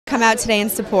come out today and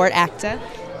support AACTA?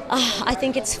 I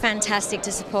think it's fantastic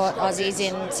to support Aussies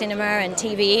in cinema and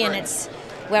TV, and it's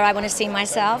where I want to see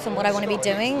myself and what I want to be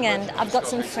doing, and I've got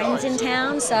some friends in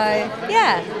town, so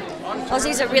yeah,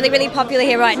 Aussies are really, really popular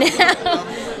here right now.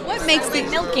 What makes the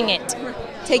milking it?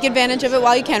 Take advantage of it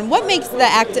while you can. What makes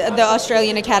the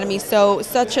Australian Academy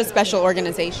such a special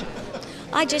organization?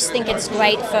 I just think it's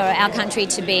great for our country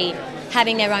to be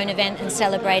having their own event and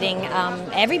celebrating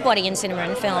everybody in cinema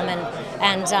and film,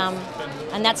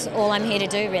 and that's all I'm here to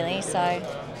do, really. So.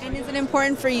 And is it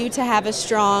important for you to have a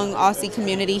strong Aussie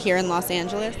community here in Los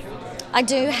Angeles? I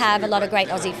do have a lot of great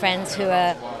Aussie friends who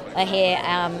are here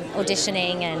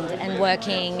auditioning and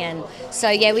working, and so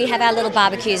yeah, we have our little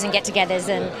barbecues and get-togethers,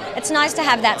 and it's nice to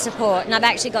have that support. And I've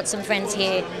actually got some friends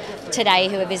here today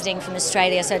who are visiting from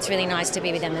Australia, so it's really nice to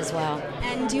be with them as well.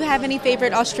 And do you have any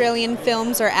favorite Australian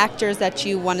films or actors that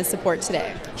you want to support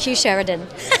today? Hugh Sheridan.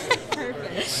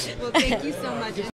 Perfect. Well, thank you so much.